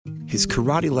his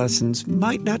karate lessons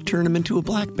might not turn him into a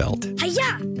black belt.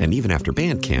 Hi-ya! And even after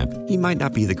band camp, he might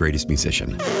not be the greatest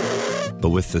musician.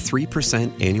 But with the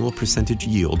 3% annual percentage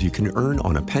yield you can earn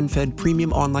on a PenFed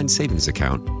premium online savings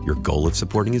account, your goal of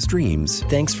supporting his dreams...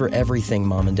 Thanks for everything,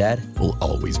 Mom and Dad. ...will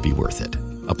always be worth it.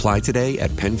 Apply today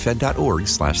at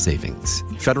PenFed.org/savings.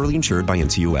 Federally insured by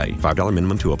NCUA. $5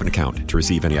 minimum to open account. To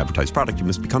receive any advertised product, you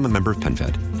must become a member of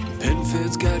PenFed.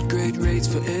 PenFed's got great rates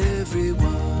for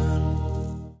everyone.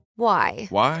 Why?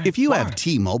 Why? If you have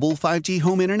T-Mobile 5G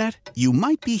home internet, you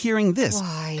might be hearing this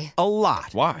Why? a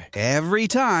lot. Why? Every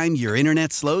time your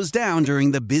internet slows down during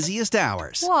the busiest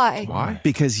hours. Why? Why?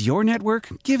 Because your network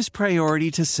gives priority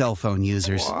to cell phone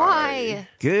users. Why?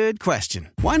 Good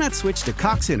question. Why not switch to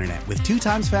Cox Internet with 2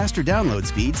 times faster download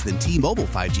speeds than T-Mobile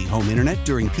 5G home internet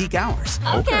during peak hours?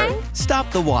 Okay.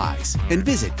 Stop the whys and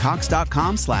visit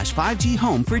cox.com/5G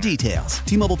home for details.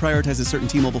 T-Mobile prioritizes certain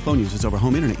T-Mobile phone users over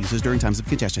home internet users during times of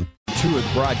congestion. To the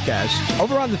broadcast.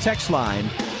 Over on the text line,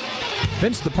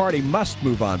 Vince, the party must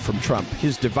move on from Trump.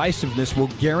 His divisiveness will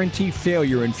guarantee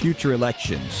failure in future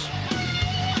elections.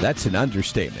 That's an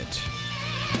understatement.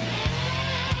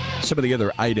 Some of the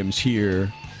other items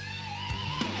here.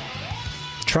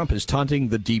 Trump is taunting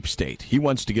the deep state. He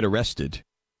wants to get arrested.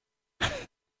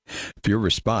 Your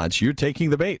response, you're taking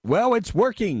the bait. Well, it's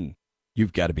working.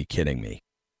 You've got to be kidding me.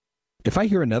 If I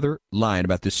hear another line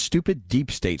about this stupid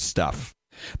deep state stuff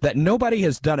that nobody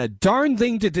has done a darn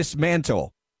thing to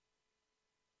dismantle,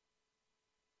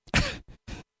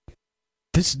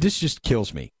 this just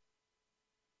kills me.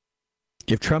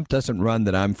 If Trump doesn't run,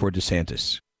 then I'm for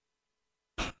DeSantis.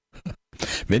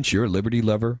 Vince, you're a liberty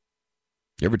lover.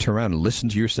 You ever turn around and listen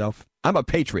to yourself? I'm a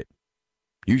patriot.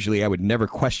 Usually I would never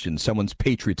question someone's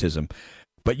patriotism,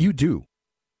 but you do.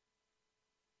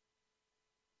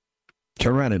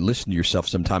 Turn around and listen to yourself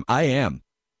sometime. I am.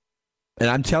 And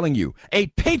I'm telling you, a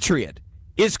patriot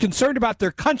is concerned about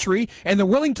their country, and they're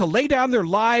willing to lay down their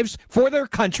lives for their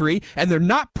country, and they're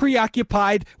not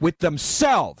preoccupied with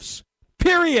themselves.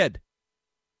 Period.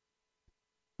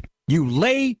 You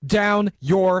lay down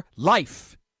your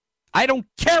life. I don't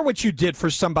care what you did for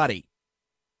somebody.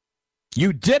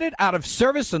 You did it out of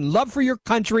service and love for your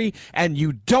country, and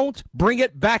you don't bring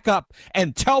it back up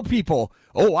and tell people,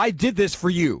 oh, I did this for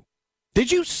you.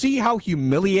 Did you see how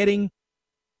humiliating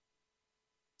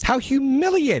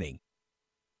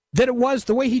that it was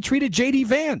the way he treated J.D.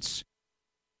 Vance?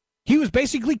 He was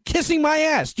basically kissing my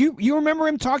ass. You remember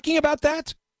him talking about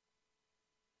that?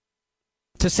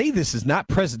 To say this is not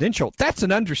presidential, that's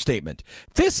an understatement.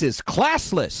 This is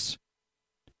classless.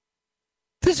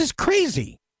 This is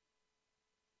crazy.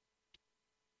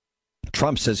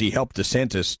 Trump says he helped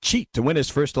DeSantis cheat to win his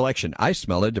first election. I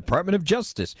smell a Department of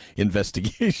Justice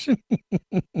investigation.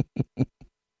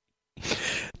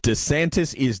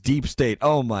 DeSantis is deep state.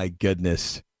 Oh, my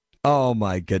goodness. Oh,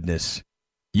 my goodness.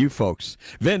 You folks.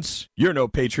 Vince, you're no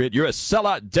patriot. You're a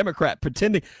sellout Democrat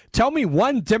pretending. Tell me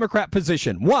one Democrat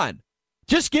position. One.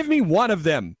 Just give me one of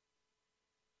them.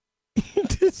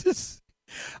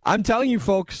 I'm telling you,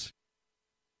 folks,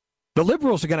 the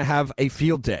liberals are going to have a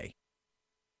field day.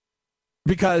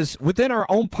 Because within our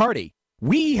own party,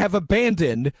 we have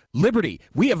abandoned liberty.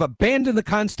 We have abandoned the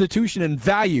Constitution and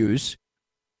values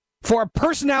for a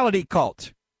personality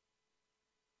cult.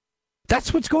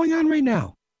 That's what's going on right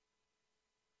now.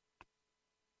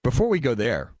 Before we go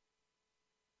there,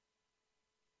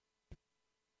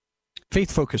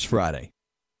 Faith Focus Friday.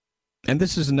 And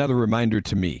this is another reminder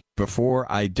to me before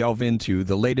I delve into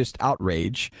the latest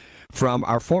outrage from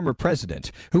our former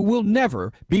president, who will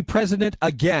never be president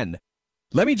again.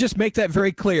 Let me just make that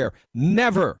very clear.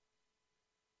 Never.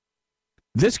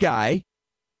 This guy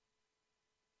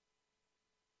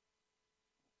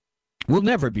will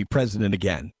never be president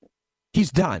again.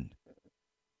 He's done.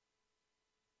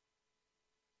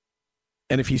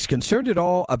 And if he's concerned at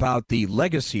all about the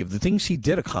legacy of the things he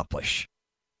did accomplish,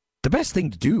 the best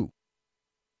thing to do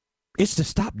is to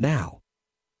stop now.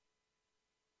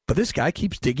 But this guy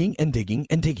keeps digging and digging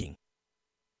and digging.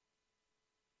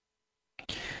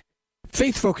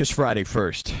 Faith Focus Friday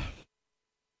first.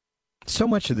 So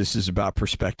much of this is about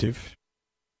perspective.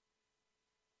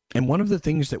 And one of the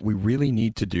things that we really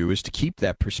need to do is to keep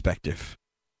that perspective.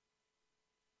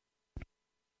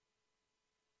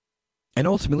 And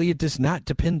ultimately, it does not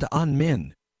depend on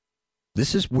men.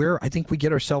 This is where I think we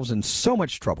get ourselves in so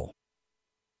much trouble.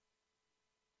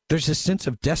 There's a sense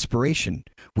of desperation.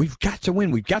 We've got to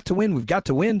win. We've got to win. We've got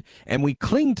to win. And we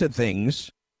cling to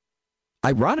things,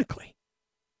 ironically.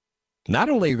 Not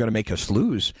only are you going to make us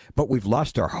lose, but we've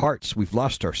lost our hearts. We've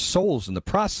lost our souls in the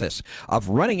process of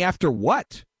running after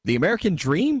what? The American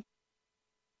dream?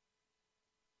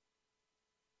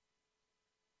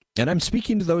 And I'm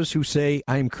speaking to those who say,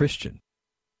 I am Christian.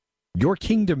 Your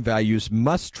kingdom values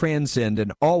must transcend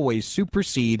and always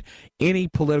supersede any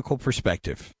political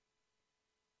perspective.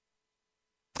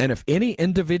 And if any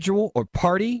individual or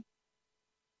party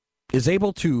is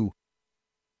able to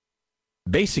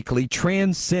basically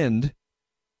transcend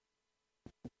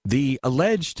the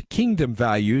alleged kingdom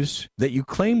values that you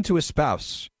claim to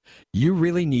espouse, you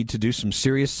really need to do some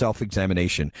serious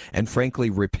self-examination and,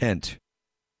 frankly, repent.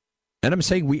 And I'm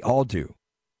saying we all do.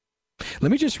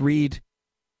 Let me just read,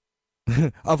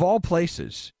 of all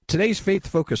places, today's Faith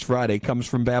Focus Friday comes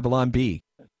from Babylon Bee.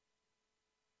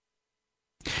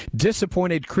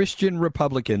 Disappointed Christian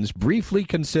Republicans briefly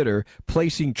consider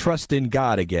placing trust in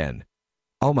God again.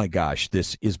 Oh my gosh,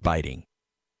 this is biting.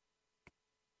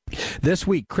 This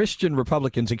week, Christian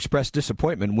Republicans expressed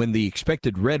disappointment when the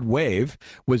expected red wave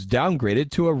was downgraded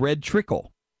to a red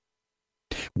trickle.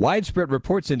 Widespread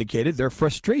reports indicated their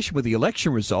frustration with the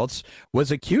election results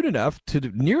was acute enough to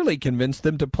nearly convince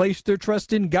them to place their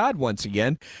trust in God once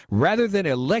again, rather than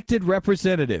elected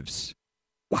representatives.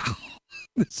 Wow,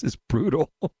 this is brutal.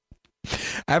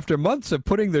 After months of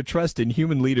putting their trust in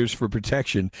human leaders for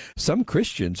protection, some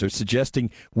Christians are suggesting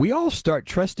we all start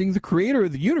trusting the creator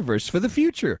of the universe for the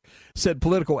future, said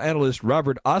political analyst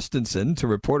Robert Ostenson to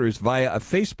reporters via a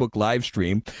Facebook live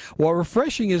stream while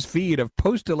refreshing his feed of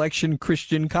post-election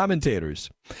Christian commentators.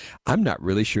 I'm not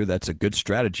really sure that's a good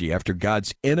strategy after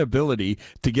God's inability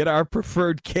to get our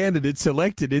preferred candidates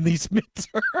elected in these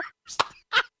midterms.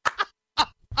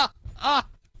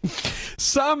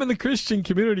 Some in the Christian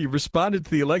community responded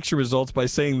to the election results by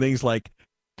saying things like,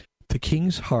 "The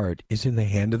king's heart is in the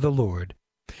hand of the Lord.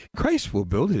 Christ will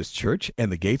build his church,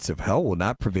 and the gates of hell will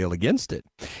not prevail against it.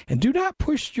 And do not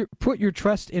put your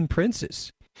trust in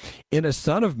princes, in a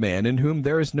son of man in whom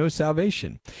there is no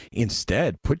salvation.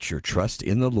 Instead, put your trust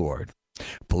in the Lord."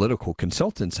 Political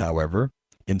consultants, however,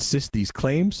 insist these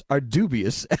claims are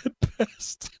dubious at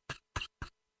best.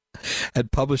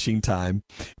 At publishing time,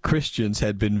 Christians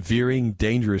had been veering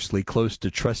dangerously close to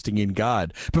trusting in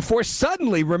God before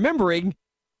suddenly remembering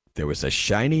there was a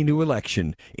shiny new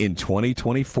election in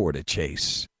 2024 to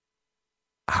chase.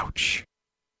 Ouch.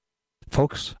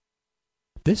 Folks,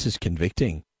 this is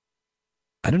convicting.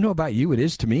 I don't know about you, it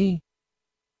is to me.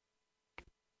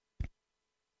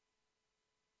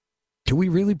 Do we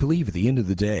really believe at the end of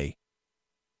the day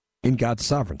in God's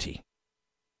sovereignty?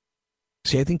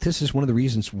 See, I think this is one of the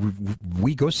reasons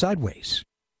we go sideways.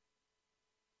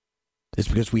 It's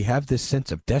because we have this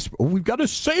sense of we've got to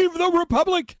save the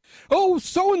republic. Oh,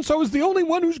 so-and-so is the only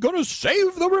one who's going to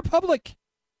save the republic.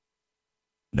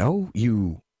 No,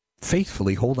 you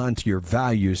faithfully hold on to your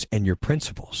values and your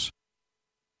principles.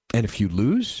 And if you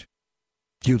lose,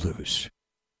 you lose.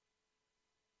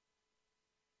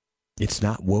 It's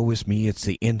not woe is me, it's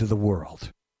the end of the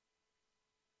world.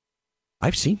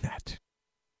 I've seen that.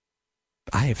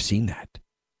 I have seen that.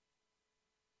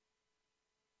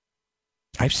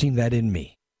 I've seen that in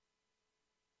me.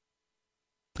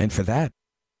 And for that,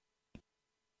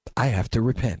 I have to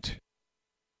repent.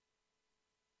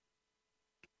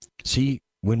 See,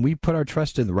 when we put our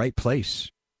trust in the right place,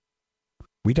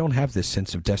 we don't have this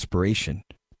sense of desperation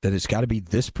that it's got to be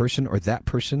this person or that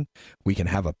person. We can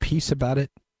have a peace about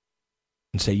it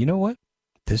and say, you know what?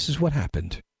 This is what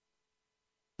happened.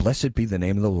 Blessed be the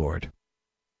name of the Lord.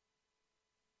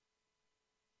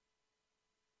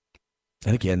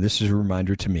 And again, this is a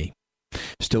reminder to me.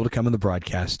 Still to come in the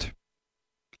broadcast,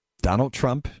 Donald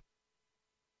Trump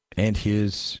and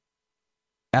his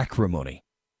acrimony.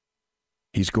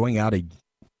 He's going out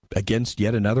against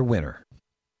yet another winner.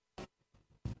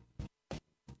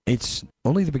 It's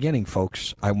only the beginning,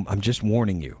 folks. I'm just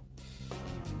warning you.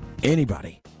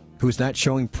 Anybody who is not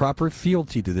showing proper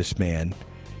fealty to this man,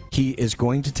 he is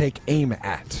going to take aim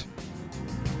at.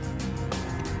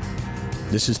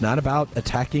 This is not about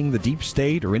attacking the deep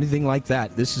state or anything like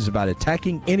that. This is about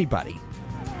attacking anybody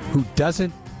who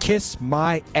doesn't kiss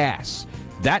my ass.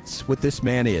 That's what this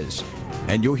man is.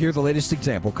 And you'll hear the latest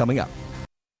example coming up.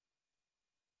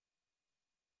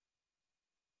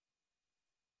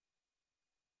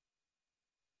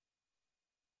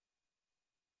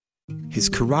 His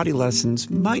karate lessons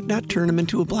might not turn him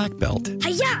into a black belt.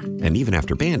 Hi-ya! And even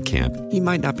after band camp, he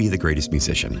might not be the greatest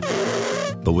musician.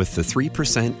 But with the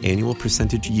 3% annual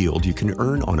percentage yield you can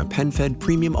earn on a PenFed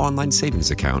premium online savings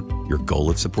account, your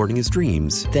goal of supporting his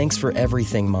dreams... Thanks for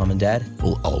everything, Mom and Dad.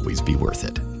 ...will always be worth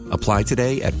it. Apply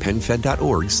today at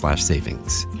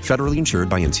PenFed.org/savings. Federally insured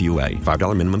by NCUA.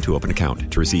 $5 minimum to open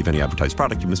account. To receive any advertised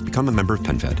product, you must become a member of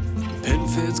PenFed.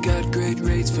 PenFed's got great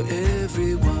rates for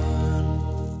everyone.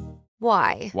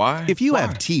 Why? Why? If you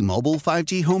have T-Mobile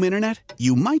 5G home internet,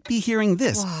 you might be hearing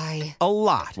this Why? a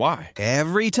lot. Why?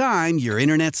 Every time your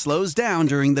internet slows down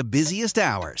during the busiest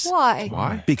hours. Why?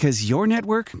 Why? Because your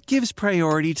network gives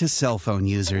priority to cell phone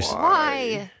users.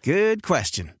 Why? Good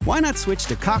question. Why not switch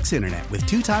to Cox Internet with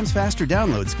 2 times faster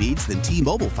download speeds than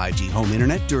T-Mobile 5G home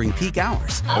internet during peak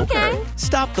hours? Okay.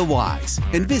 Stop the whys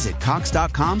and visit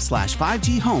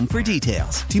cox.com/5G home for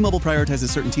details. T-Mobile prioritizes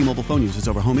certain T-Mobile phone users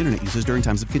over home internet users during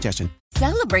times of congestion.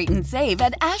 Celebrate and save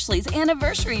at Ashley's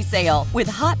Anniversary Sale. With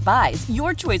Hot Buys,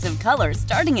 your choice of colors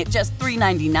starting at just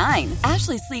 $3.99.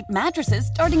 Ashley Sleep mattresses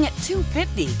starting at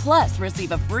 $2.50. Plus,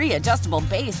 receive a free adjustable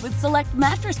base with select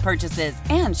mattress purchases.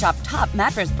 And shop top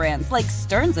mattress brands like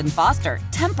Stearns & Foster,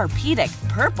 Tempur-Pedic,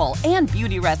 Purple, and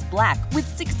Beautyrest Black with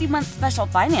 60-month special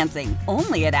financing.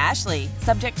 Only at Ashley.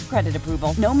 Subject to credit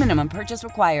approval. No minimum purchase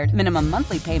required. Minimum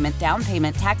monthly payment, down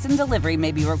payment, tax, and delivery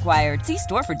may be required. See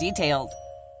store for details.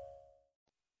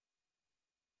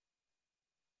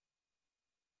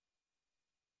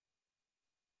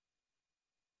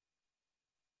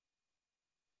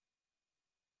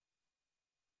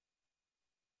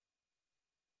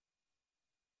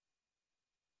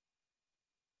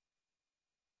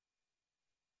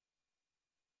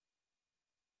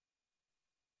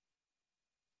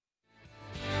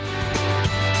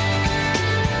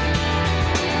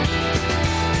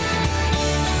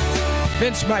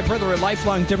 Vince, my brother, a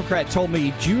lifelong Democrat, told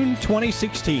me June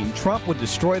 2016, Trump would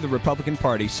destroy the Republican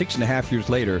Party. 6.5 years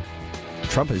later,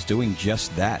 Trump is doing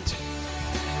just that.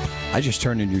 I just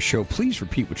turned in your show. Please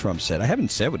repeat what Trump said. I haven't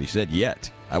said what he said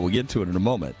yet. I will get to it in a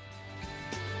moment.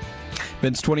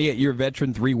 Vince, 28-year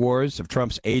veteran, 3 wars of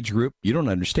Trump's age group. You don't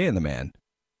understand the man.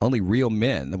 Only real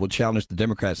men that will challenge the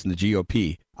Democrats and the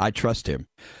GOP. I trust him.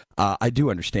 I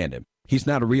do understand him. He's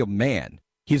not a real man.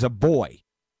 He's a boy.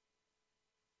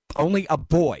 Only a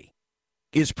boy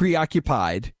is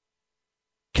preoccupied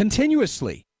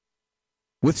continuously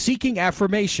with seeking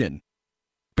affirmation,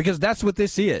 because that's what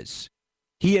this is.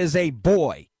 He is a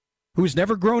boy who's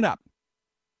never grown up,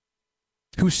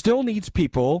 who still needs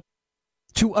people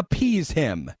to appease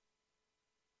him.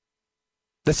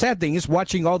 The sad thing is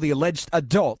watching all the alleged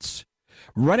adults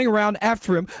running around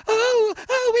after him. Oh,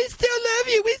 we still love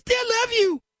you. We still love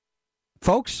you.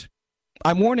 Folks,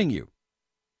 I'm warning you.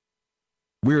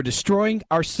 We are destroying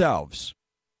ourselves.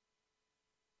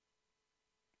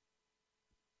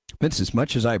 Vince, as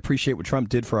much as I appreciate what Trump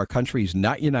did for our country, he's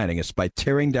not uniting us by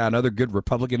tearing down other good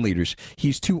Republican leaders.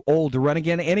 He's too old to run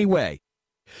again anyway.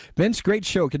 Vince, great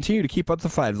show. Continue to keep up the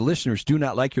fight. If the listeners do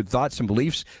not like your thoughts and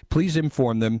beliefs, please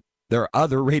inform them there are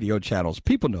other radio channels.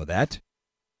 People know that.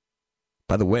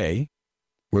 By the way,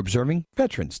 we're observing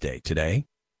Veterans Day today.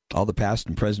 All the past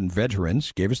and present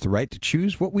veterans gave us the right to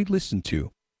choose what we listen to.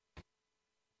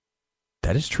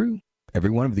 That is true.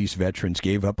 Every one of these veterans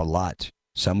gave up a lot.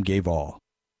 Some gave all.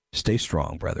 Stay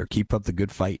strong, brother. Keep up the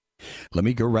good fight. Let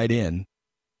me go right in.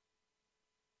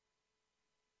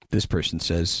 This person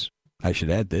says, I should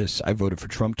add this. I voted for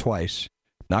Trump twice.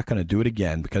 Not going to do it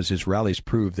again because his rallies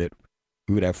proved that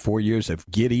we would have 4 years of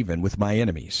get even with my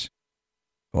enemies.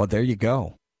 Well, there you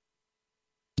go.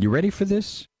 You ready for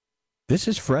this? This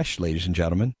is fresh, ladies and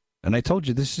gentlemen. And I told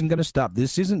you this isn't going to stop.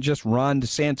 This isn't just Ron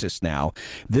DeSantis now.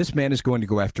 This man is going to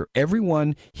go after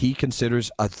everyone he considers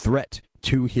a threat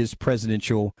to his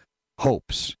presidential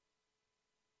hopes.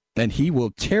 And he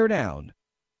will tear down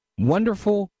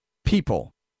wonderful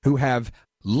people who have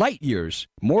light years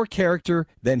more character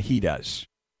than he does.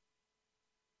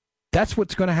 That's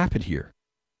what's going to happen here.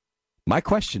 My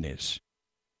question is,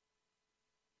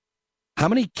 how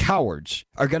many cowards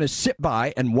are going to sit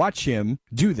by and watch him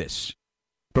do this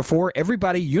before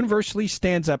everybody universally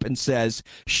stands up and says,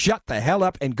 shut the hell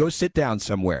up and go sit down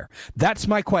somewhere? That's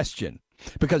my question.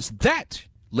 Because that,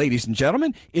 ladies and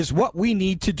gentlemen, is what we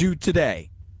need to do today.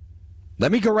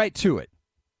 Let me go right to it.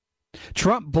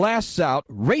 Trump blasts out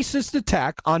racist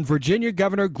attack on Virginia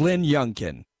Governor Glenn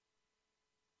Youngkin.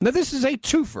 Now, this is a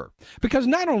twofer, because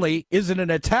not only is it an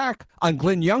attack on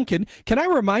Glenn Youngkin, can I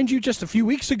remind you just a few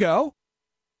weeks ago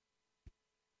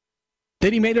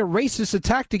that he made a racist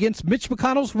attack against Mitch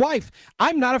McConnell's wife.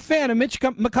 I'm not a fan of Mitch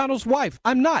McConnell's wife.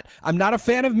 I'm not a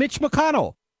fan of Mitch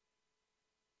McConnell.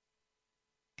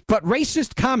 But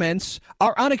racist comments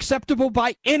are unacceptable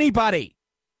by anybody.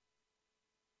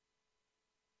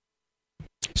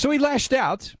 So he lashed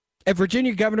out at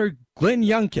Virginia Governor Glenn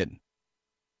Youngkin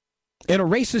in a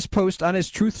racist post on his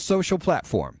Truth Social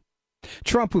platform.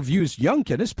 Trump, who views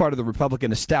Youngkin as part of the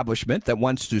Republican establishment that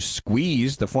wants to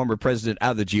squeeze the former president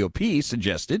out of the GOP,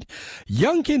 suggested,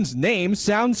 Youngkin's name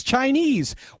sounds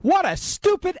Chinese. What a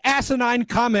stupid, asinine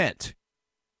comment.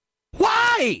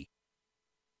 Why?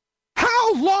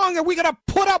 How long are we going to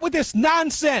put up with this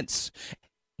nonsense?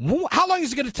 How long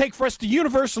is it going to take for us to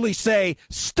universally say,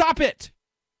 stop it?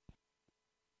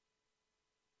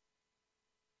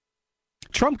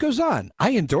 Trump goes on.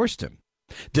 I endorsed him.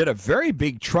 Did a very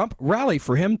big Trump rally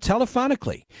for him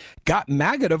telephonically. Got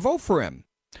MAGA to vote for him.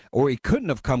 Or he couldn't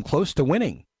have come close to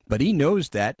winning. But he knows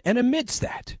that and admits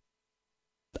that.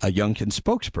 A Youngkin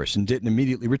spokesperson didn't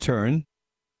immediately return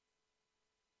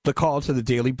the call to the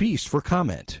Daily Beast for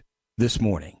comment this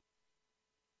morning.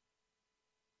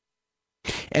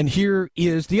 And here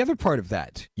is the other part of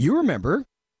that. You remember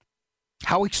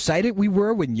how excited we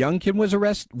were when Youngkin was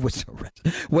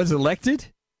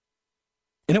elected?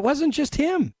 And it wasn't just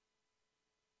him.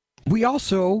 We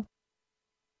also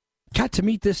got to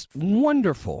meet this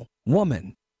wonderful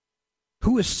woman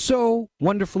who has so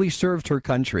wonderfully served her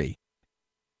country.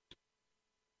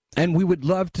 And we would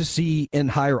love to see in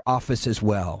higher office as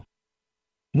well.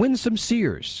 Winsome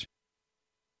Sears.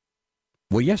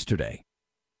 Well, yesterday,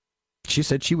 she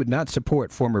said she would not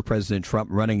support former President Trump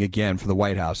running again for the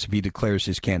White House if he declares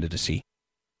his candidacy.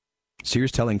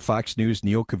 Sears telling Fox News'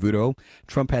 Neil Cavuto,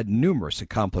 Trump had numerous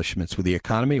accomplishments with the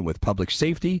economy and with public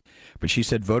safety, but she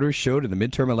said voters showed in the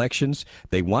midterm elections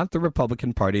they want the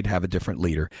Republican Party to have a different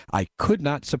leader. I could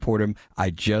not support him. I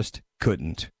just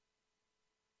couldn't.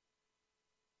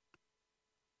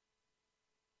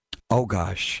 Oh,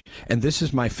 gosh. And this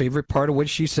is my favorite part of what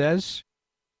she says.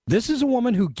 This is a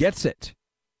woman who gets it.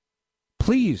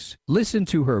 Please listen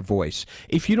to her voice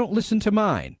if you don't listen to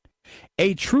mine.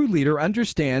 A true leader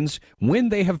understands when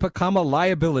they have become a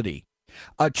liability.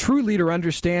 A true leader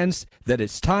understands that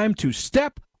it's time to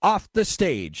step off the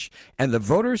stage, and the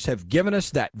voters have given us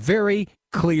that very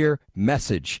clear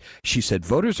message. She said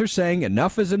voters are saying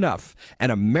enough is enough,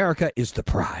 and America is the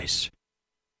prize.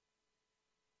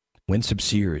 Winsome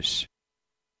Sears.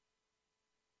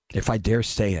 If I dare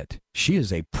say it, she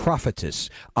is a prophetess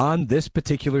on this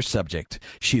particular subject.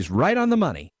 She's right on the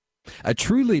money. A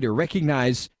true leader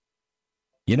recognizes,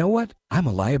 you know what? I'm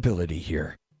a liability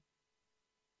here.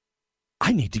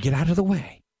 I need to get out of the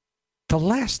way. The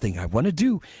last thing I want to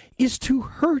do is to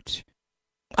hurt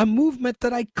a movement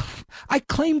that I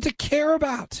claim to care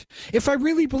about. If I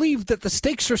really believe that the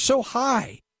stakes are so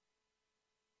high,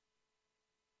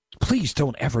 please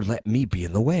don't ever let me be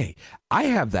in the way. I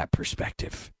have that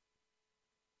perspective.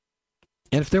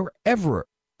 And if there were ever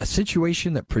a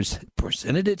situation that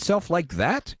presented itself like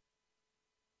that,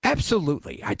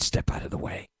 absolutely, I'd step out of the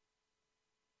way.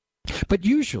 But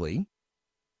usually,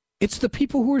 it's the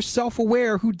people who are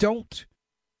self-aware who don't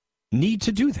need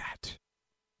to do that.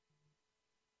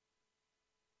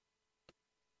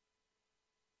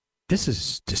 This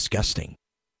is disgusting.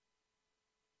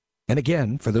 And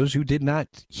again, for those who did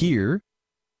not hear,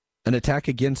 an attack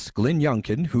against Glenn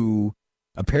Youngkin, who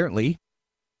apparently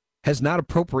has not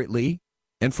appropriately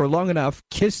and for long enough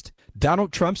kissed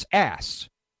Donald Trump's ass.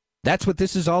 That's what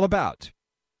this is all about.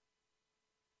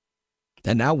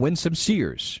 And now Winsome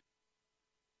Sears.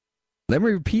 Let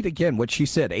me repeat again what she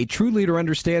said. A true leader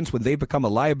understands when they become a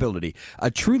liability.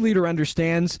 A true leader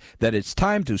understands that it's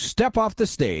time to step off the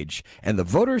stage, and the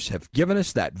voters have given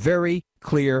us that very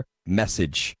clear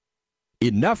message.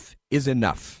 Enough is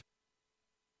enough.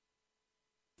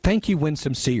 Thank you,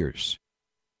 Winsome Sears.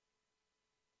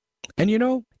 And you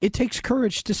know, it takes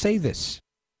courage to say this,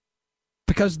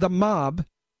 because the mob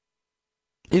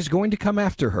is going to come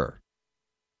after her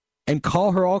and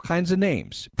call her all kinds of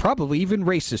names, probably even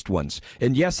racist ones.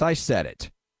 And yes, I said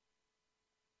it.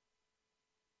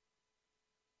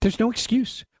 There's no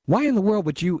excuse. Why in the world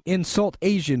would you insult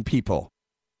Asian people,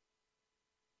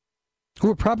 who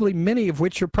are probably, many of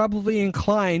which are probably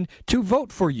inclined to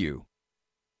vote for you,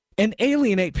 and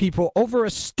alienate people over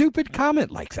a stupid comment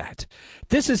like that?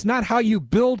 This is not how you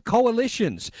build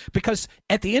coalitions, because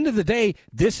at the end of the day,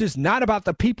 this is not about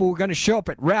the people who are going to show up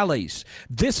at rallies.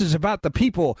 This is about the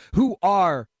people who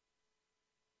are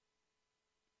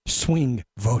swing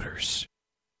voters.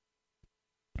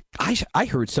 I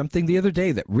heard something the other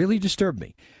day that really disturbed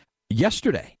me.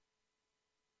 Yesterday,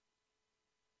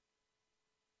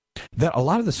 that a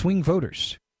lot of the swing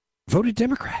voters voted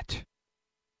Democrat.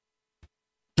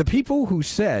 The people who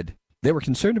said they were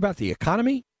concerned about the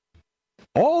economy,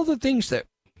 all the things that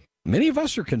many of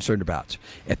us are concerned about,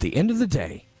 at the end of the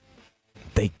day,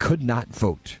 they could not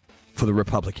vote for the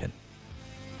Republican.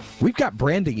 We've got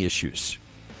branding issues.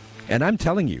 And I'm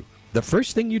telling you, the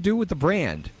first thing you do with the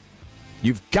brand,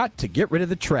 you've got to get rid of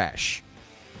the trash.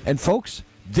 And folks,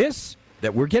 this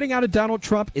that we're getting out of Donald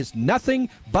Trump is nothing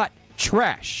but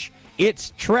trash.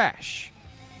 It's trash.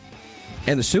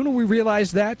 And the sooner we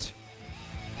realize that,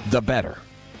 the better.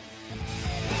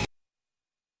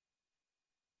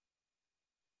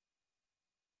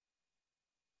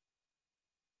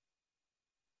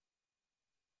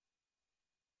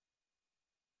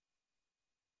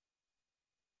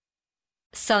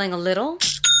 Selling a little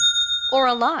or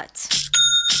a lot?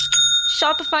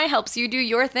 Shopify helps you do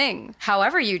your thing,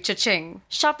 however you cha-ching.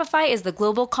 Shopify is the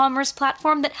global commerce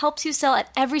platform that helps you sell at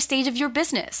every stage of your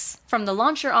business. From the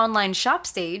launch your online shop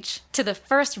stage, to the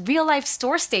first real-life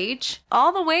store stage,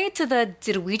 all the way to the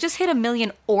did we just hit 1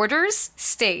 million orders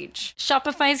stage.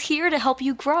 Shopify's here to help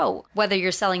you grow. Whether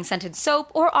you're selling scented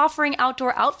soap or offering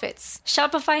outdoor outfits,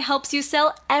 Shopify helps you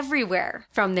sell everywhere.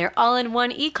 From their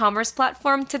all-in-one e-commerce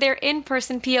platform to their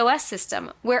in-person POS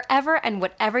system, wherever and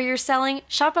whatever you're selling,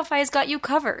 Shopify's got you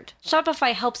covered.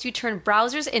 Shopify helps you turn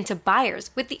browsers into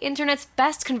buyers with the internet's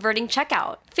best converting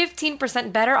checkout.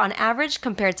 15% better on average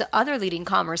compared to other leading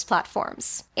commerce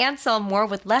platforms. And sell more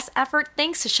with less effort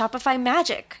thanks to Shopify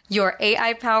Magic, your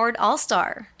AI-powered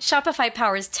all-star. Shopify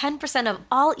powers 10% of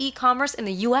all e-commerce in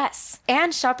the US.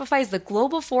 And Shopify is the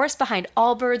global force behind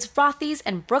Allbirds, Rothy's,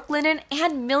 and Brooklinen,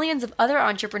 and millions of other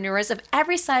entrepreneurs of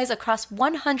every size across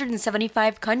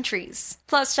 175 countries.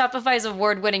 Plus, Shopify's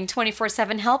award-winning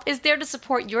 24/7 help is there to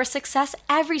support your success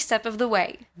every step of the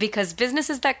way. Because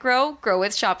businesses that grow, grow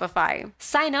with Shopify.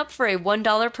 Sign up for a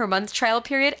 $1 per month trial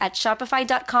period at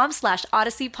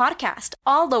shopify.com/Odyssey Podcast,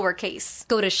 all lowercase.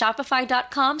 Go to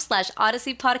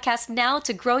shopify.com/Odyssey Podcast now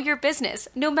to grow your business,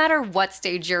 no matter what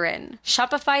stage you're in.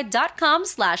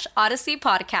 Shopify.com/Odyssey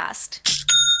Podcast.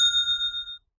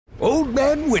 Old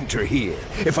Man Winter here.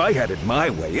 If I had it my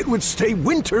way, it would stay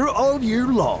winter all year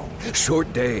long.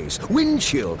 Short days, wind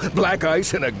chill, black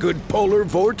ice, and a good polar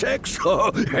vortex.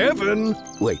 Oh, heaven.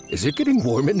 Wait, is it getting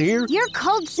warm in here? Your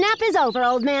cold snap is over,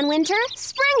 Old Man Winter.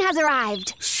 Spring has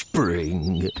arrived.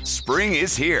 Spring. Spring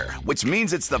is here, which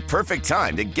means it's the perfect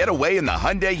time to get away in the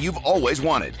Hyundai you've always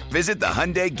wanted. Visit the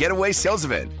Hyundai Getaway Sales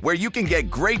Event, where you can get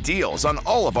great deals on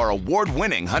all of our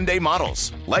award-winning Hyundai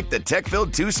models, like the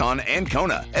tech-filled Tucson and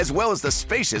Kona, as well as the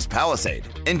spacious Palisade.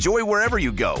 Enjoy wherever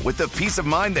you go with the peace of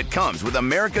mind that comes with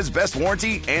America's best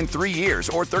warranty and 3 years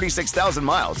or 36,000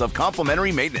 miles of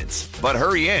complimentary maintenance. But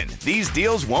hurry in, these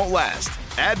deals won't last.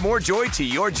 Add more joy to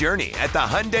your journey at the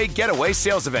Hyundai Getaway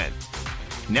Sales Event.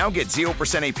 Now get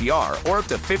 0% APR or up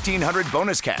to $1,500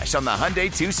 bonus cash on the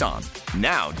Hyundai Tucson.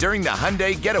 Now, during the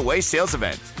Hyundai Getaway Sales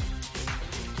Event.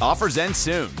 Offers end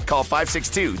soon. Call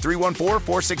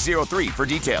 562-314-4603 for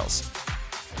details.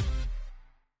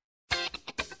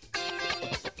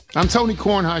 I'm Tony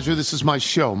Kornheiser. This is my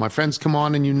show. My friends come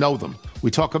on and you know them.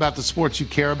 We talk about the sports you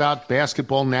care about,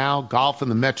 basketball now, golf,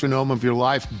 and the metronome of your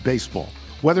life, baseball.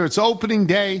 Whether it's opening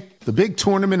day, the big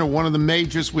tournament, or one of the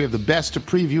majors, we have the best to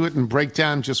preview it and break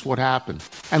down just what happened.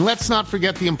 And let's not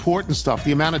forget the important stuff,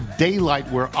 the amount of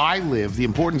daylight where I live, the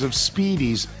importance of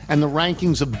speedies, and the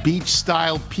rankings of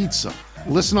beach-style pizza.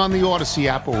 Listen on the Odyssey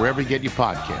app or wherever you get your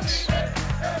podcasts.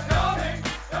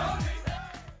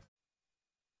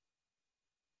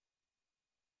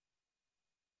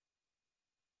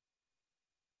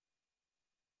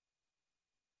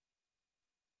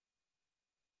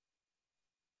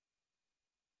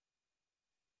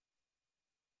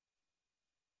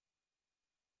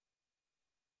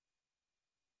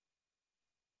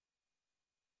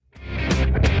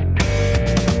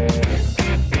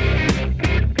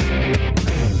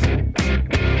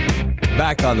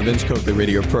 Back on the Vince Coakley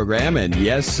radio program, and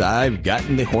yes, I've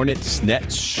gotten the hornet's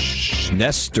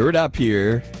nest stirred up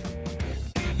here.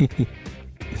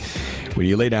 When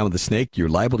you lay down with a snake, you're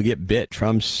liable to get bit.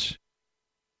 Trump's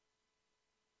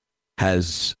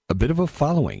has a bit of a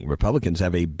following. Republicans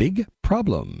have a big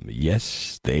problem.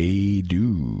 Yes, they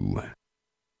do.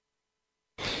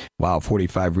 Wow,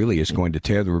 45 really is going to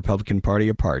tear the Republican Party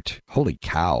apart. Holy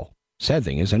cow. Sad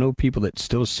thing is, I know people that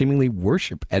still seemingly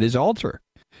worship at his altar.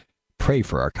 Pray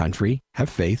for our country. Have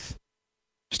faith.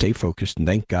 Stay focused, and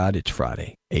thank God it's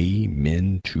Friday.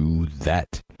 Amen to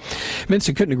that. Vince,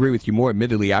 I couldn't agree with you more.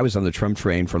 Admittedly, I was on the Trump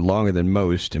train for longer than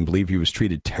most and believe he was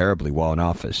treated terribly while in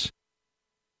office.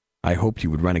 I hoped he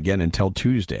would run again until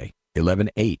Tuesday,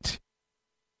 11/8.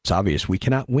 It's obvious we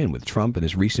cannot win with Trump and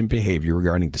his recent behavior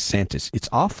regarding DeSantis. It's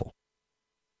awful.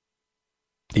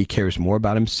 He cares more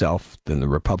about himself than the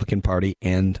Republican Party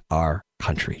and our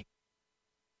country.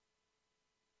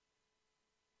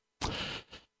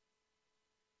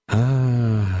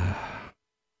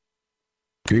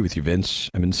 Agree with you, Vince.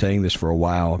 I've been saying this for a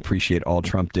while. Appreciate all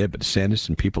Trump did, but DeSantis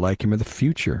and people like him are the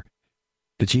future.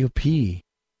 The GOP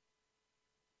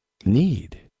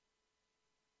need.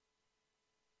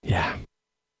 Yeah.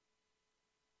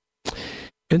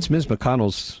 Vince, Ms.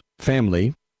 McConnell's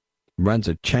family runs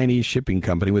a Chinese shipping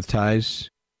company with ties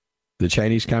to the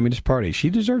Chinese Communist Party. She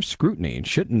deserves scrutiny and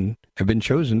shouldn't have been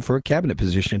chosen for a cabinet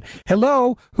position.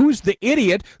 Hello? Who's the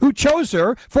idiot who chose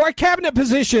her for a cabinet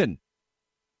position?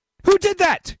 Who did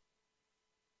that?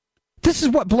 This is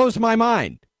what blows my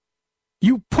mind.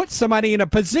 You put somebody in a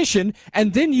position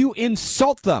and then you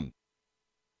insult them.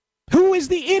 Who is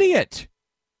the idiot?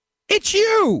 It's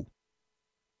you.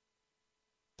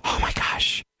 Oh my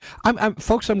gosh.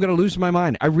 Folks, I'm going to lose my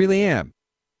mind. I really am.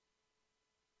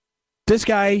 This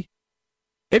guy,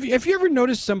 if you ever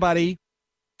noticed somebody,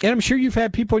 and I'm sure you've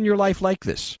had people in your life like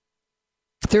this,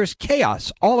 there's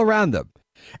chaos all around them,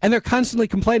 and they're constantly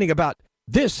complaining about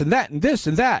this and that and this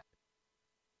and that.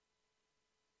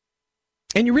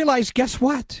 And you realize, guess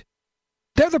what?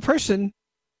 They're the person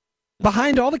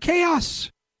behind all the chaos.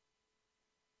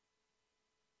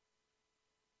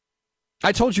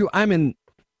 I told you I'm an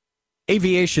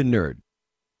aviation nerd.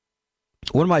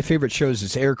 One of my favorite shows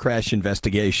is Air Crash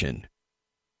Investigation.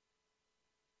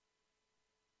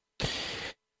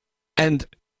 And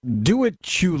do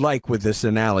what you like with this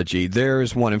analogy.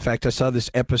 There's one. In fact, I saw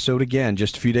this episode again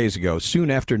just a few days ago.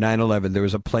 Soon after 9/11, there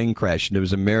was a plane crash, and it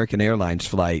was an American Airlines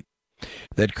flight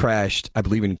that crashed, I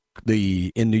believe, in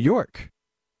New York.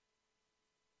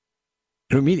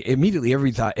 And immediately,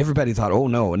 everybody thought, oh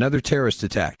no, another terrorist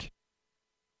attack.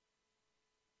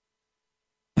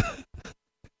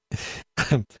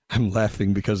 I'm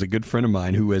laughing because a good friend of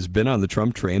mine who has been on the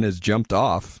Trump train has jumped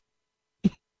off.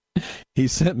 He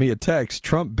sent me a text.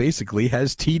 Trump basically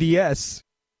has TDS.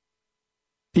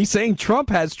 He's saying Trump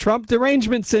has Trump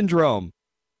derangement syndrome.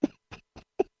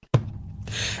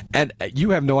 And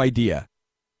you have no idea.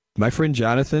 My friend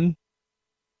Jonathan,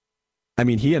 I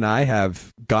mean, he and I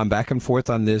have gone back and forth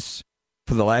on this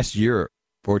for the last year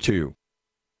or two.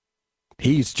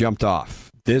 He's jumped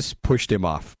off. This pushed him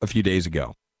off a few days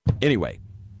ago. Anyway,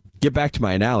 get back to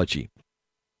my analogy.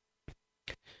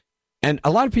 And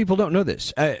a lot of people don't know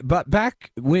this, but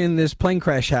back when this plane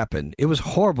crash happened, it was a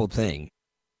horrible thing.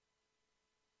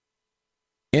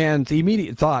 And the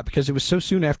immediate thought, because it was so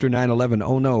soon after 9/11,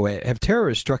 oh no, have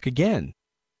terrorists struck again?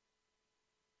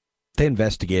 They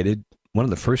investigated. One of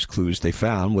the first clues they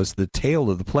found was the tail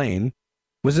of the plane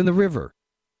was in the river.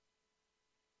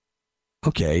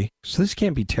 Okay, so this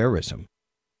can't be terrorism.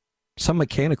 Some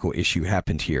mechanical issue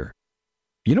happened here.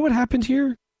 You know what happened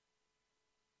here?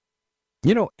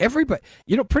 You know,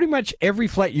 pretty much every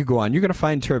flight you go on, you're going to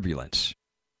find turbulence.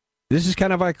 This is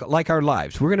kind of like our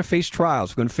lives. We're going to face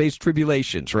trials. We're going to face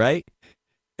tribulations, right?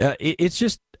 It's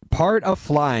just part of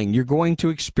flying. You're going to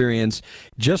experience,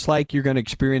 just like you're going to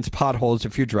experience potholes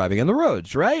if you're driving on the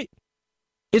roads, right?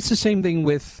 It's the same thing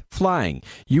with flying.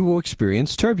 You will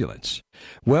experience turbulence.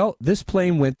 Well, this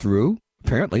plane went through,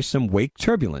 apparently, some wake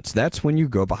turbulence. That's when you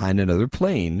go behind another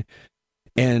plane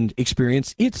and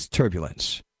experience its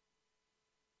turbulence.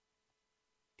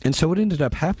 And so what ended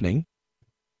up happening,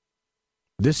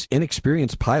 this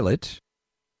inexperienced pilot,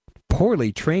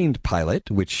 poorly trained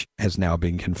pilot, which has now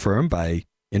been confirmed by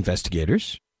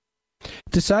investigators,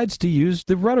 decides to use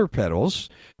the rudder pedals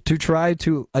to try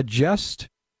to adjust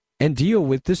and deal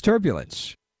with this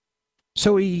turbulence.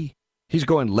 So he's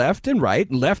going left and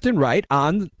right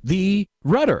on the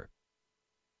rudder.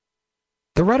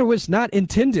 The rudder was not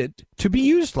intended to be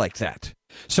used like that.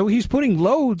 So he's putting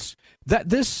loads that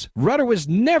this rudder was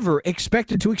never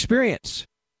expected to experience.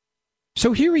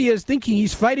 So here he is thinking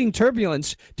he's fighting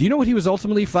turbulence. Do you know what he was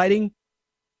ultimately fighting?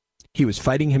 He was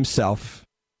fighting himself.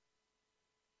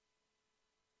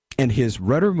 And his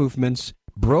rudder movements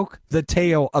broke the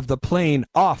tail of the plane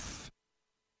off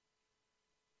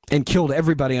and killed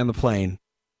everybody on the plane.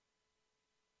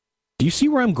 Do you see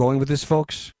where I'm going with this,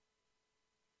 folks?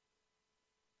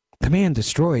 The man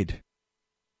destroyed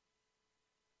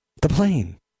the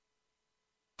plane.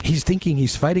 He's thinking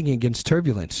he's fighting against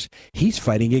turbulence. He's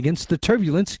fighting against the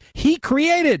turbulence he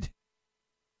created.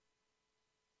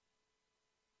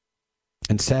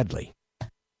 And sadly,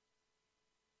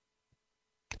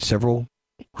 several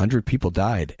hundred people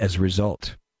died as a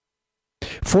result.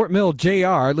 Fort Mill,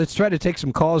 JR, let's try to take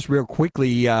some calls real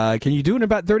quickly. Can you do it in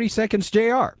about 30 seconds,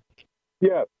 JR?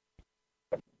 Yeah.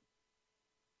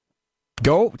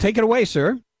 Go. Take it away,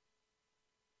 sir.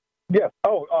 Yes.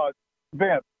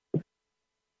 Vince,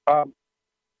 I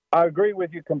agree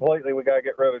with you completely. We got to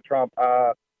get rid of Trump.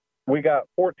 We got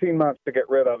 14 months to get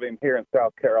rid of him here in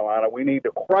South Carolina. We need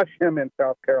to crush him in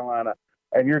South Carolina,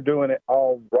 and you're doing it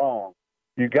all wrong.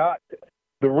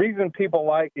 The reason people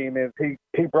like him is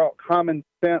he brought common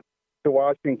sense to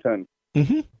Washington.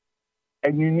 Mm-hmm.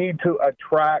 And you need to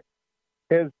attract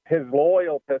his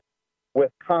loyalty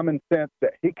with common sense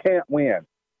that he can't win.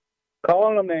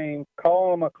 Calling him names,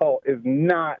 calling him a cult is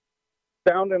not,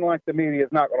 sounding like the media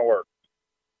is not going to work.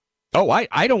 Oh,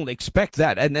 I don't expect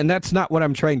that. And that's not what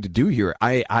I'm trying to do here.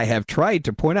 I have tried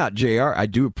to point out, JR, I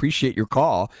do appreciate your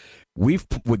call.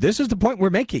 This is the point we're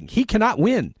making. He cannot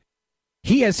win.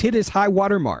 He has hit his high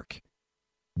water mark.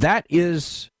 That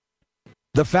is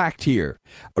the fact here.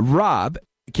 Rob,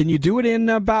 can you do it in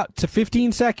about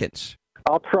 15 seconds?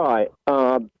 I'll try.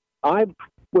 I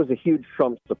was a huge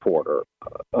Trump supporter.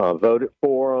 Voted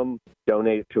for him,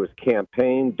 donated to his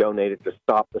campaign, donated to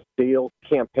Stop the Steal,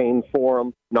 campaigned for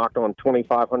him, knocked on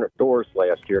 2,500 doors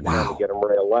last year trying to get him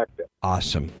reelected.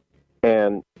 Awesome.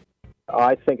 And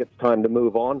I think it's time to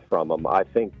move on from him. I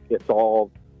think it's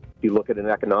all, if you look at an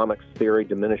economics theory,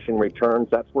 diminishing returns,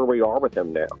 that's where we are with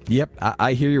him now. Yep,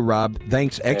 I hear you, Rob.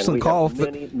 Thanks. Excellent call.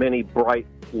 Have many bright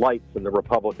lights in the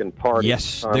Republican Party.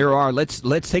 Yes, there are. Let's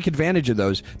take advantage of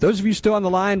those. Those of you still on the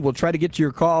line, we'll try to get to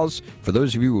your calls. For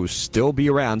those of you who will still be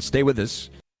around, stay with us.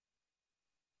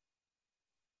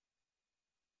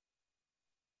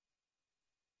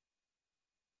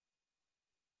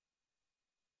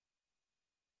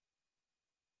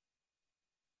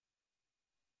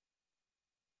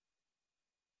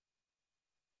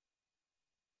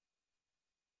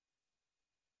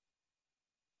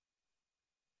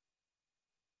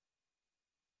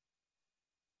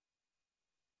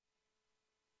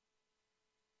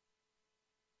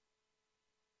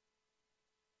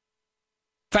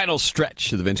 Final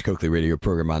stretch of the Vince Coakley radio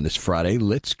program on this Friday.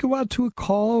 Let's go out to a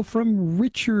call from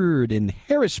Richard in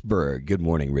Harrisburg. Good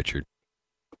morning, Richard.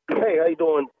 Hey, how you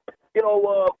doing? You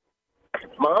know,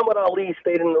 Muhammad Ali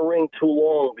stayed in the ring too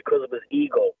long because of his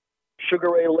ego.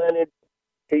 Sugar Ray Leonard,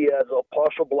 he has a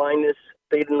partial blindness,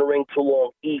 stayed in the ring too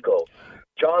long, ego.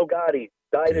 John Gotti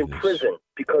died in prison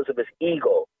because of his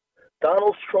ego.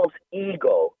 Donald Trump's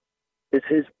ego is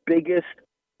his biggest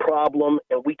problem,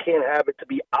 and we can't have it to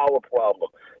be our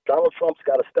problem. Donald Trump's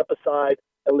got to step aside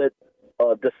and let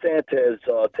DeSantis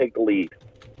take the lead.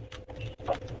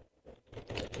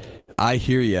 I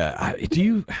hear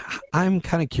you. I'm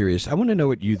kind of curious. I want to know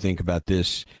what you think about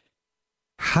this.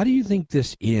 How do you think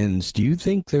this ends? Do you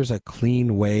think there's a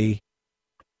clean way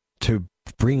to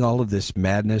bring all of this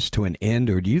madness to an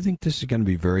end, or do you think this is going to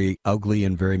be very ugly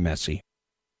and very messy?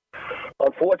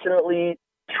 Unfortunately,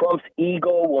 Trump's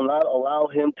ego will not allow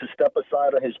him to step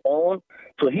aside on his own,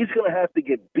 so he's going to have to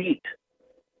get beat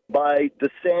by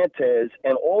DeSantis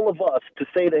and all of us to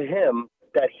say to him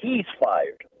that he's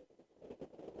fired.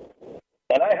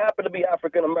 And I happen to be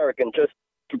African-American, just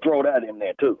to throw that in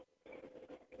there, too.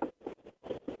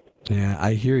 Yeah,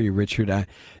 I hear you, Richard.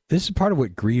 This is part of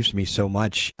what grieves me so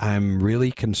much. I'm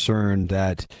really concerned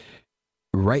that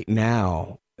right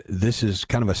now, this is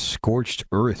kind of a scorched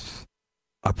earth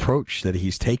approach that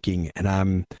he's taking, and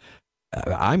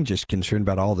I'm just concerned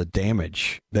about all the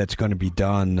damage that's going to be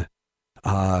done,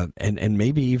 and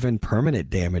maybe even permanent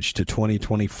damage to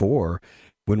 2024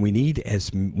 when we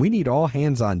need all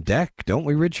hands on deck, don't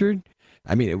we, Richard?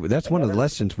 I mean, that's one of the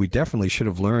lessons we definitely should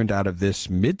have learned out of this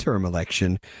midterm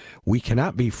election. We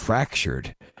cannot be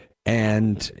fractured,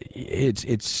 and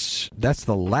that's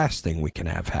the last thing we can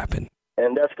have happen.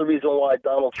 And that's the reason why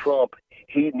Donald Trump,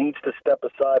 he needs to step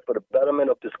aside for the betterment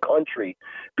of this country,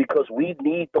 because we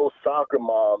need those soccer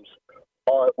moms.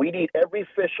 We need every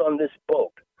fish on this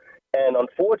boat. And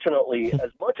unfortunately,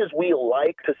 as much as we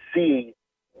like to see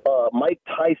Mike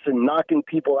Tyson knocking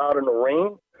people out in the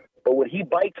ring, but when he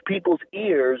bites people's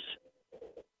ears,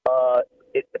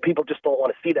 people just don't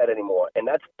want to see that anymore. And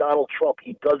that's Donald Trump.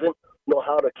 He doesn't know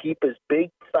how to keep his big,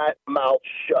 fat mouth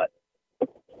shut.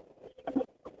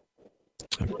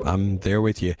 I'm there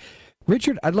with you.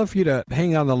 Richard, I'd love for you to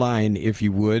hang on the line if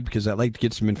you would, because I'd like to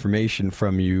get some information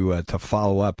from you to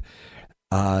follow up.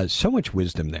 So much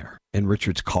wisdom there in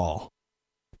Richard's call.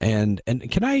 And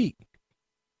can I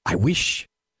wish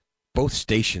both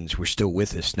stations were still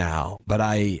with us now, but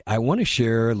I want to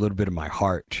share a little bit of my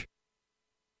heart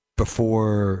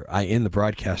before I end the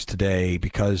broadcast today,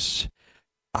 because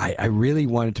I really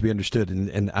want it to be understood.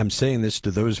 And I'm saying this to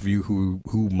those of you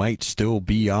who might still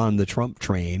be on the Trump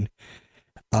train.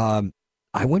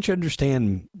 I want you to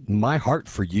understand my heart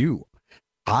for you.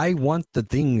 I want the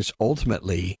things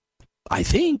ultimately, I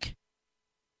think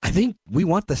we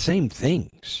want the same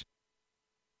things.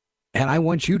 And I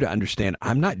want you to understand,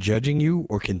 I'm not judging you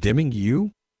or condemning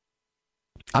you.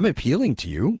 I'm appealing to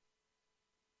you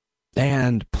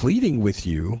and pleading with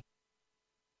you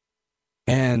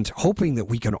and hoping that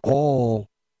we can all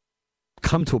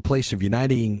come to a place of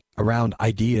uniting around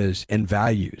ideas and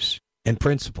values and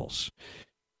principles.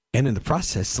 And in the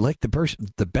process, select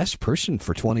the best person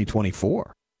for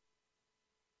 2024.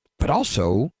 But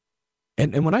also,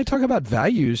 and when I talk about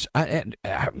values,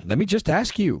 let me just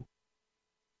ask you,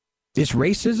 is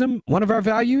racism one of our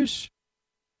values?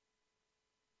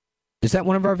 Is that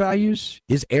one of our values?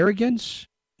 Is arrogance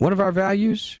one of our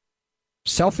values?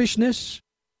 Selfishness?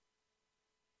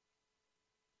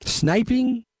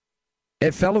 Sniping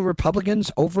at fellow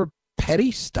Republicans over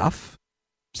petty stuff?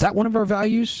 Is that one of our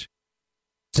values?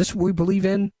 Is this what we believe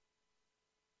in?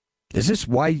 Is this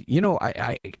why,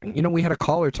 we had a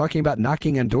caller talking about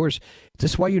knocking on doors. Is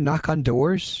this why you knock on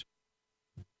doors?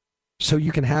 So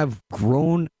you can have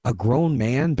a grown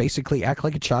man basically act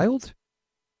like a child?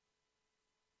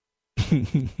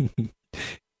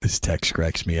 This text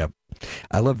cracks me up.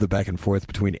 I love the back and forth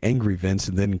between angry Vince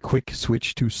and then quick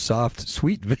switch to soft,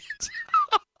 sweet Vince.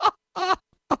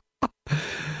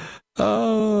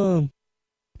 And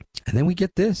then we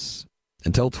get this.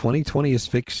 Until 2020 is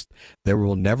fixed, there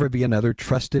will never be another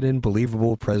trusted and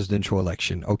believable presidential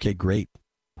election. Okay, great.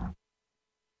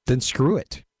 Then screw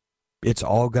it. It's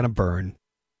all going to burn.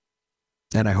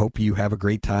 And I hope you have a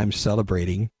great time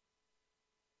celebrating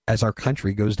as our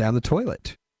country goes down the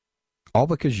toilet. All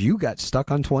because you got stuck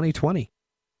on 2020.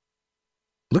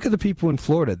 Look at the people in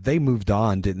Florida. They moved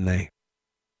on, didn't they?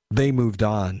 They moved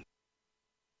on.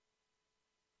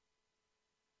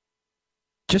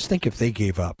 Just think if they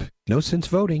gave up. No sense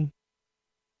voting.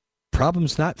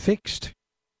 Problem's not fixed.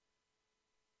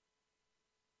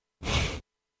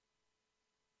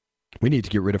 We need to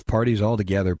get rid of parties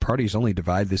altogether. Parties only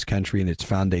divide this country and its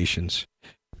foundations.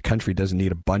 The country doesn't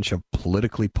need a bunch of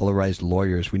politically polarized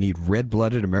lawyers. We need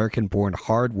red-blooded, American-born,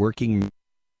 hard-working men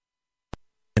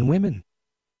and women.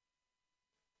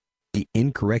 The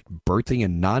incorrect birthing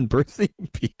and non-birthing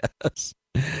BS.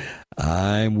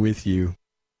 I'm with you.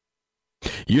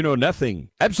 You know nothing,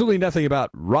 absolutely nothing about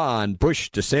Ron,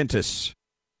 Bush, DeSantis.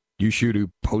 You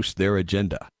should post their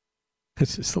agenda.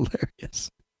 This is hilarious.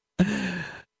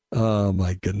 Oh,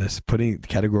 my goodness. Putting the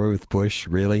category with Bush,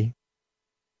 really?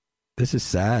 This is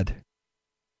sad.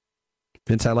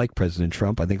 Vince, I like President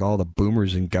Trump. I think all the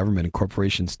boomers in government and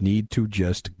corporations need to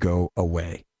just go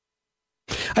away.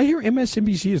 I hear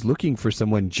MSNBC is looking for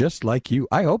someone just like you.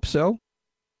 I hope so.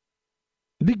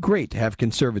 It'd be great to have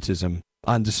conservatism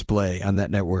on display on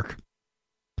that network.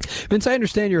 Vince, I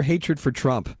understand your hatred for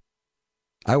Trump.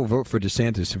 I will vote for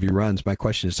DeSantis if he runs. My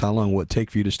question is, how long will it take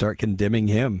for you to start condemning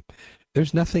him?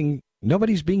 There's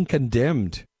nobody's being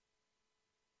condemned.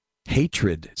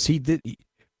 Hatred. See,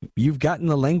 you've gotten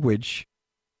the language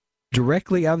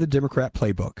directly out of the Democrat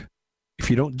playbook. If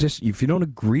you don't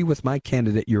agree with my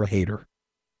candidate, you're a hater.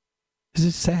 This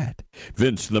is sad.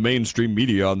 Vince, the mainstream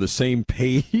media on the same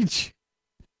page.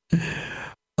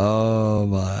 Oh,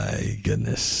 my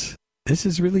goodness. This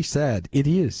is really sad. It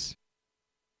is.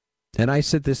 And I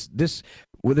said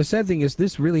well, the sad thing is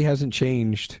this really hasn't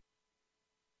changed.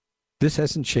 This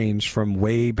hasn't changed from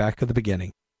way back at the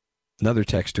beginning. Another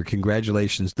texter,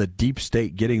 congratulations. The deep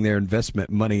state getting their investment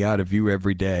money out of you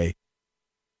every day.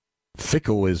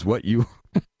 Fickle is what you...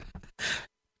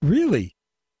 Really?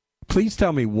 Please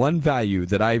tell me one value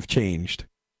that I've changed.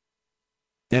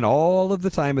 In all of the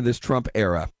time of this Trump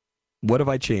era, what have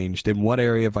I changed? In what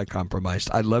area have I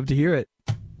compromised? I'd love to hear it.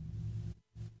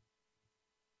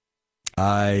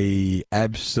 I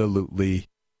absolutely,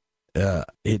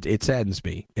 it saddens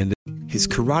me. And his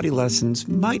karate lessons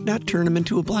might not turn him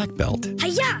into a black belt.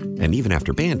 Hi-ya! And even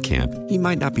after band camp, he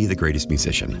might not be the greatest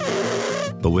musician.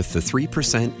 But with the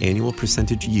 3% annual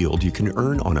percentage yield you can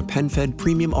earn on a PenFed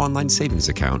premium online savings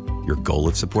account, your goal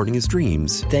of supporting his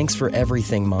dreams... Thanks for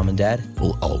everything, Mom and Dad.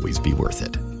 ...will always be worth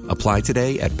it. Apply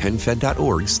today at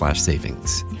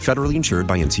PenFed.org/savings. Federally insured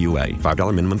by NCUA.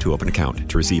 $5 minimum to open account.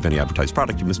 To receive any advertised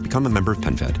product, you must become a member of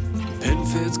PenFed.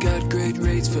 PenFed's got great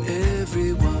rates for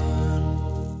everyone.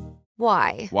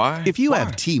 Why? Why? If you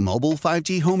have T-Mobile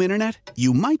 5G home internet,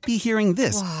 you might be hearing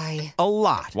this Why? a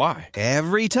lot. Why?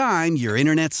 Every time your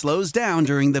internet slows down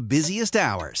during the busiest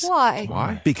hours. Why?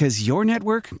 Why? Because your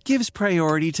network gives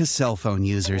priority to cell phone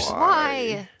users.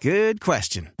 Why? Good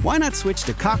question. Why not switch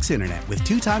to Cox Internet with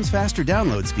 2 times faster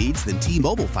download speeds than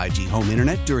T-Mobile 5G home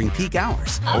internet during peak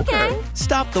hours? Okay.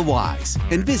 Stop the whys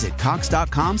and visit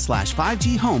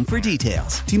cox.com/5G home for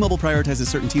details. T-Mobile prioritizes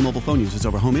certain T-Mobile phone users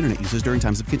over home internet users during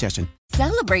times of congestion.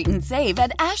 Celebrate and save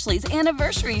at Ashley's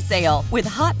Anniversary Sale. With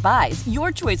Hot Buys,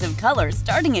 your choice of colors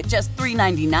starting at just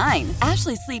 $3.99.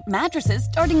 Ashley Sleep mattresses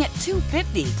starting at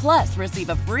 $2.50. Plus, receive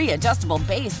a free adjustable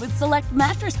base with select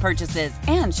mattress purchases.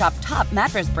 And shop top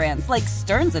mattress brands like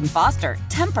Stearns & Foster,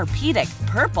 Tempur-Pedic,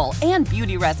 Purple, and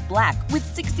Beautyrest Black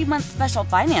with 60-month special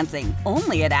financing.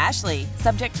 Only at Ashley.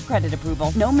 Subject to credit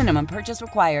approval. No minimum purchase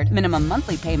required. Minimum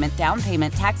monthly payment, down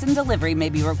payment, tax, and delivery may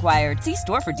be required. See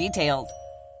store for details.